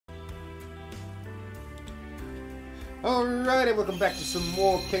Alrighty, welcome back to some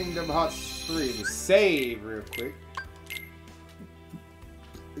more Kingdom Hearts 3. We save real quick.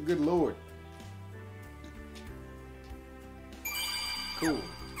 Good lord. Cool.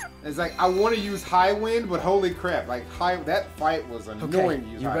 It's like, I want to use High Wind, but holy crap, like, that fight was annoying.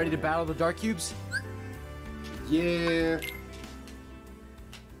 Okay, you ready to battle the Dark Cubes? Yeah.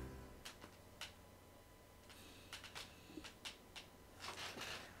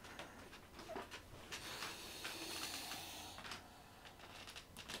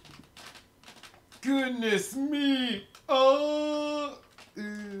 Goodness me! Oh!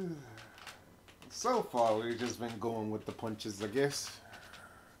 So far, we've just been going with the punches, I guess.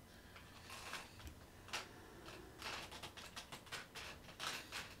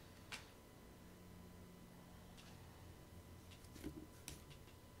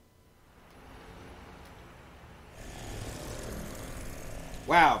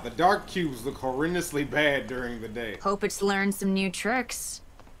 Wow, the Dark Cubes look horrendously bad during the day. Hope it's learned some new tricks.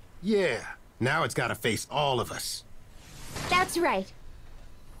 Yeah, now it's gotta face all of us. That's right.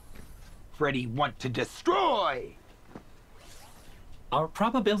 Freddy want to destroy! Our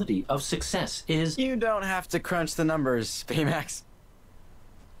probability of success is... You don't have to crunch the numbers, Baymax.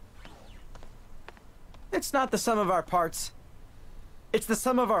 It's not the sum of our parts. It's the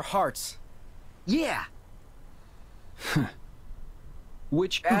sum of our hearts. Yeah!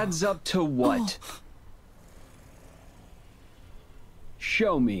 Which adds up to what?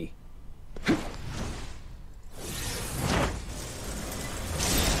 Show me.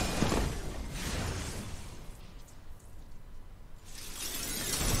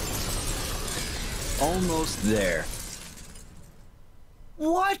 Almost there.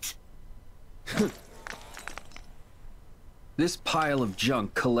 What? This pile of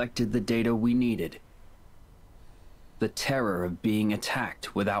junk collected the data we needed. The terror of being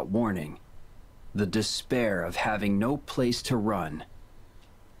attacked without warning. The despair of having no place to run.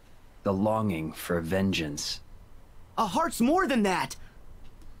 The longing for vengeance. A heart's more than that!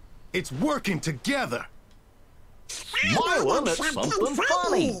 It's working together! Smiling at something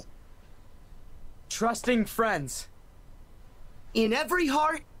funny! Trusting friends. In every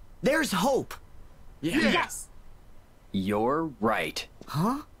heart, there's hope. Yes. You're right.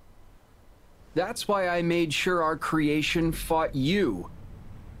 Huh? That's why I made sure our creation fought you.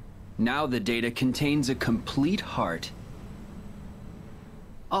 Now the data contains a complete heart.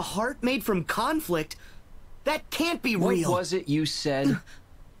 A heart made from conflict? That can't be What real. was it you said?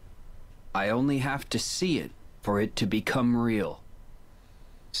 I only have to see it for it to become real.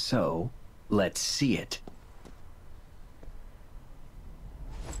 So, let's see it.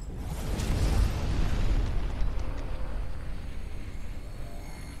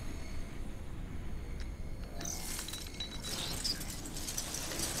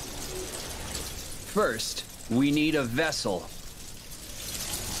 First, we need a vessel.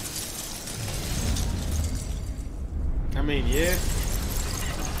 I mean, yeah.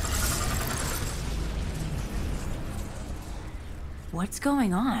 What's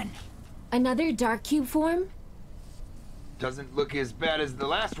going on? Another Dark Cube form? Doesn't look as bad as the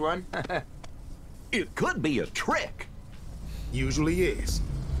last one. It could be a trick. Usually is.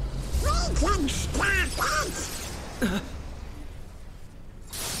 We can stop it!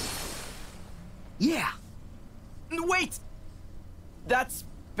 Yeah. Wait! That's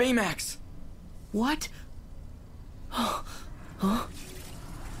Baymax. What? Huh?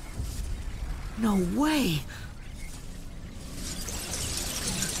 No way.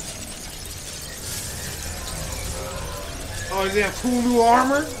 Oh, does he have cool new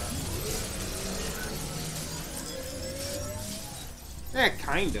armor? Yeah,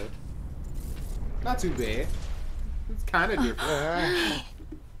 kind of. Not too bad. It's kind of different.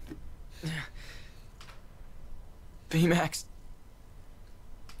 Baymax.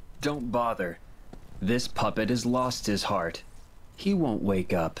 Don't bother. This puppet has lost his heart. He won't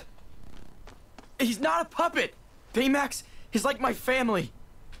wake up. He's not a puppet! Baymax is like my family.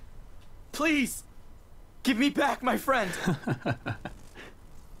 Please, give me back my friend.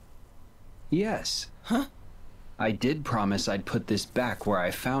 Yes. Huh? I did promise I'd put this back where I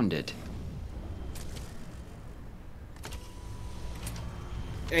found it.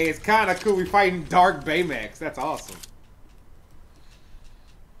 Hey, it's kind of cool. We fighting Dark Baymax. That's awesome.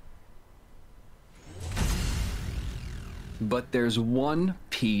 But there's one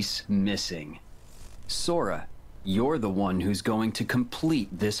piece missing. Sora, you're the one who's going to complete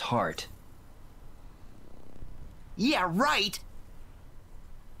this heart. Yeah, right.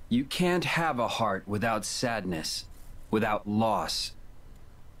 You can't have a heart without sadness, without loss.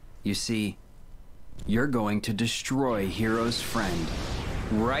 You see, you're going to destroy Hero's friend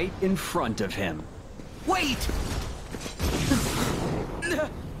right in front of him. Wait!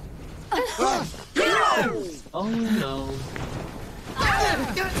 Oh no.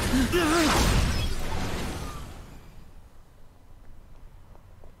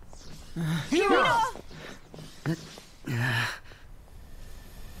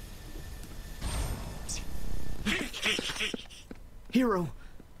 Hero,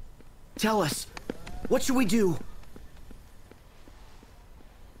 tell us, what should we do?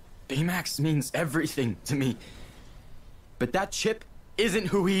 Baymax means everything to me. But that chip isn't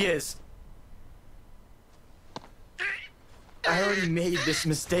who he is. I already made this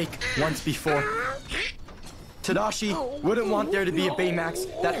mistake once before. Tadashi wouldn't want there to be a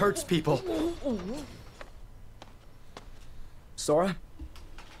Baymax that hurts people. Sora,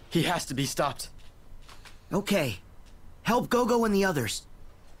 he has to be stopped. Okay, help Go-Go and the others.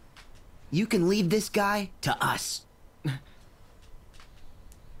 You can leave this guy to us.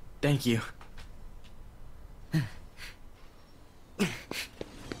 Thank you.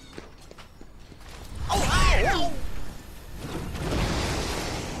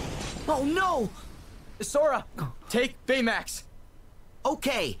 Oh no! Sora, take Baymax.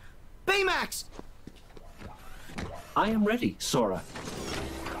 Okay, Baymax! I am ready, Sora.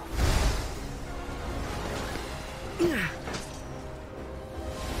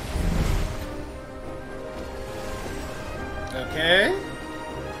 Okay.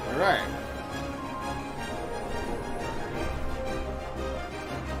 All right.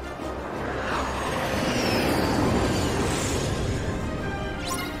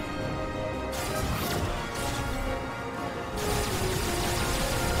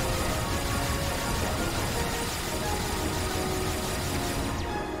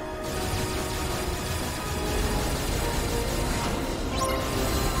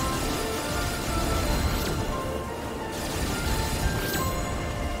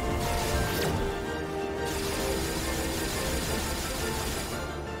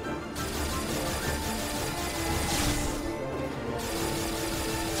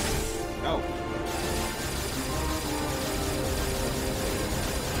 Oh.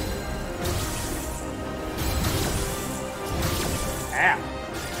 Ow.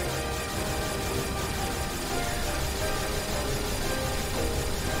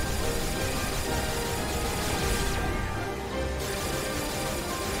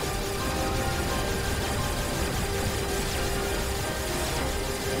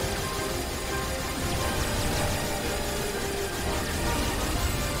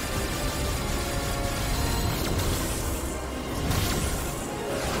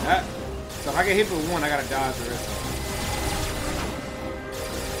 So if I get hit with one, I gotta dodge the rest of them.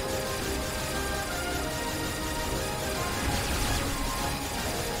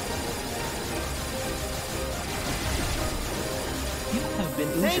 You have been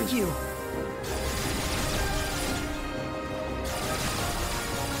injured. Thank you!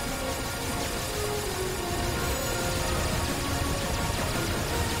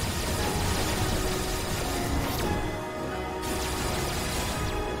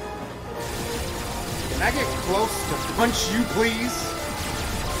 Can I get close to punch you, please?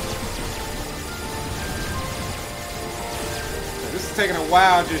 This is taking a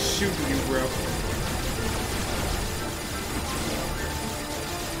while just shooting you, bro.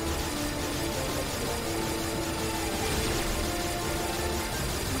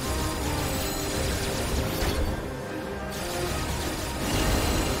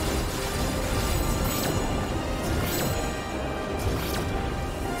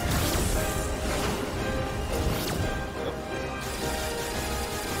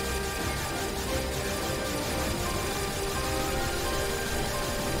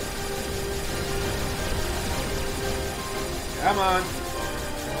 Come on.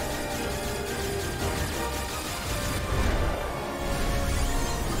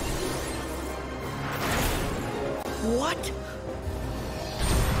 What?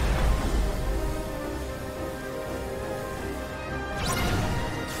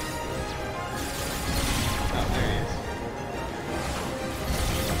 Oh, there he is.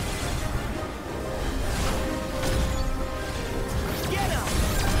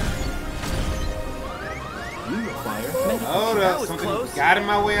 You require medical Hold That up, was something close. got in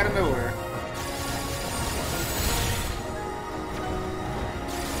my way out of nowhere.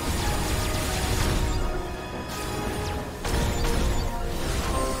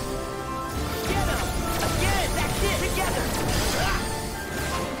 Get him! Again! That's it! Together!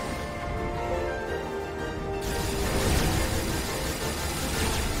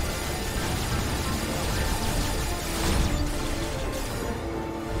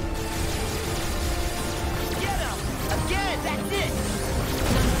 Get him! Again! That's it!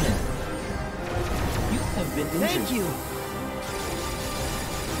 You have been injured. Thank you!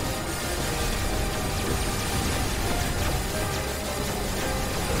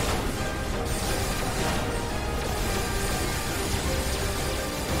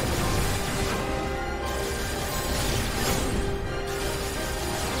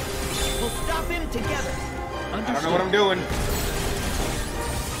 Together. I don't know what I'm doing.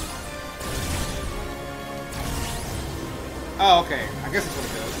 Oh, okay. I guess that's what it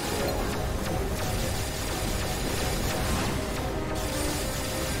does.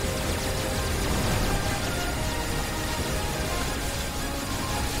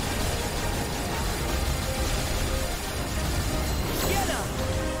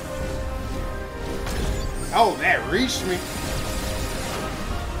 Oh, that reached me.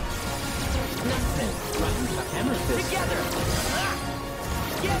 Together.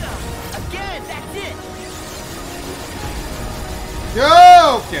 Get him. Again. That's it. Yo,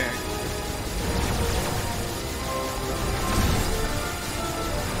 okay.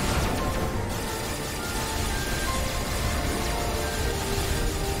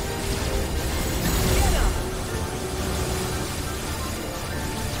 Get him.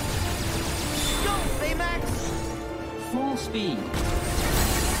 Go, Baymax. Full speed.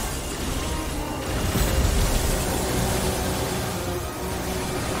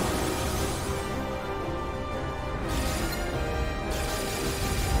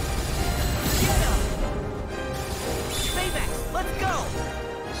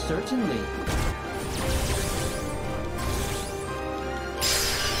 Certainly.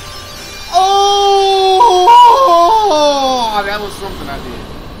 Oh, that was something I did.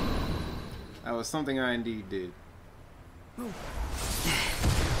 That was something I indeed did.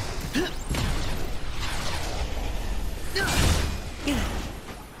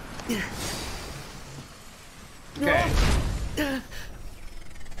 Okay.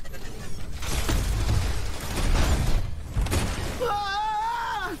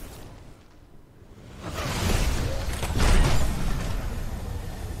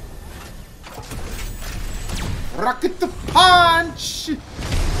 Rocket the punch! Ooh,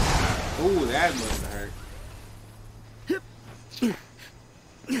 that must have hurt.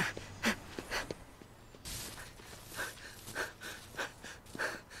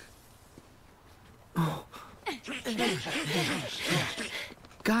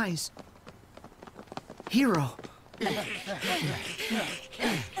 Guys. Hero.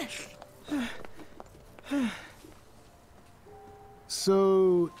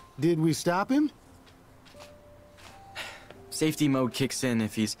 So, did we stop him? Safety mode kicks in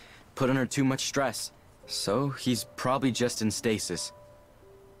if he's put under too much stress. So he's probably just in stasis.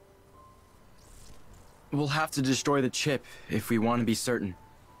 We'll have to destroy the chip if we want to be certain.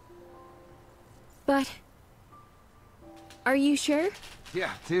 But... are you sure?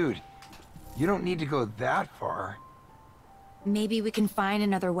 Yeah, dude. You don't need to go that far. Maybe we can find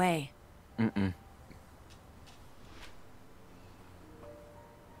another way. Mm-mm.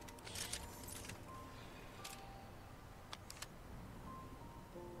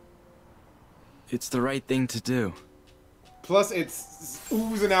 It's the right thing to do. Plus, it's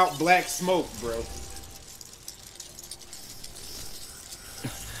oozing out black smoke, bro.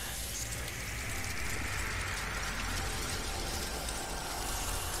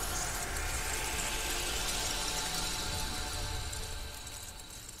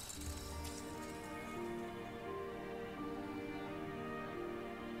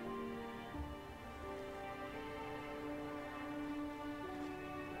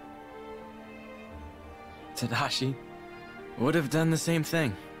 Tadashi would have done the same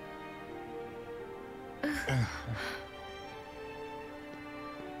thing.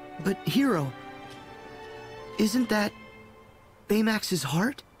 But Hero, isn't that Baymax's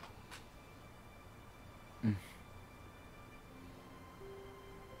heart?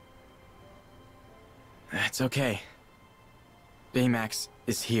 That's okay. Baymax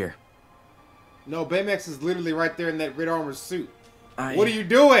is here. No, Baymax is literally right there in that red armor suit. I What are you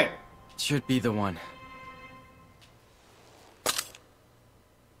doing? should be the one.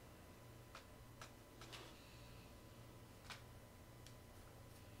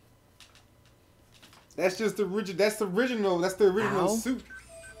 That's just the original. That's the original. That's the original Ow. suit.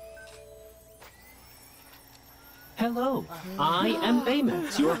 Hello, I am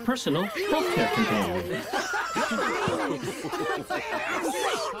Baymax, your personal healthcare companion.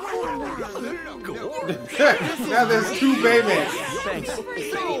 Now there's two Baymax. Thanks. Do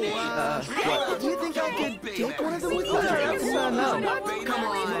you think I could take one of them with you? No. Come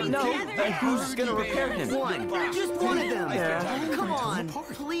on. No. Who's gonna repair him? One. Just one of them. Yeah. Come on,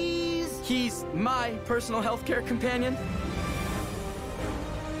 please. He's my personal healthcare companion.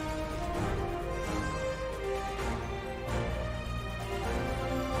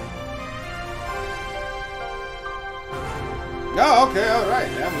 Oh, okay, all right.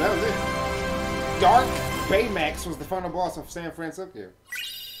 That was it. Dark Baymax was the final boss of San Francisco,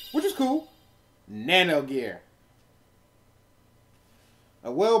 which is cool. Nano Gear.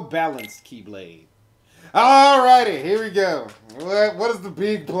 A well-balanced Keyblade. Alrighty, here we go. What is the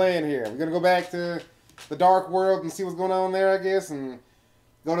big plan here? We're gonna go back to the Dark World and see what's going on there, I guess, and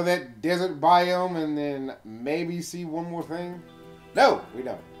go to that desert biome and then maybe see one more thing? No, we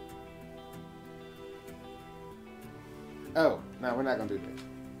don't. Oh, no, we're not gonna do that.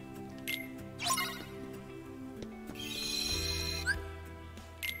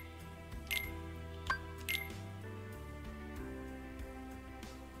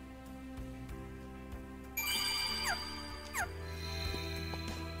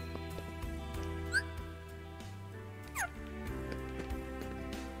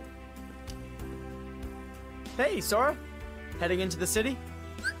 Hey, Sora. Heading into the city?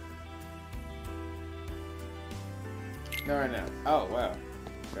 No, right now. Oh, wow.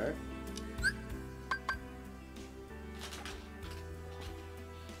 Okay.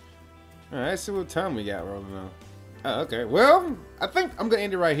 Alright, let's see what time we got rolling on. Oh, okay. Well, I think I'm gonna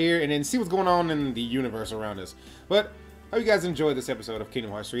end it right here and then see what's going on in the universe around us. But I hope you guys enjoyed this episode of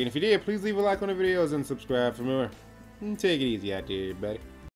Kingdom Hearts 3. And if you did, please leave a like on the videos and subscribe for more. And take it easy out there, everybody.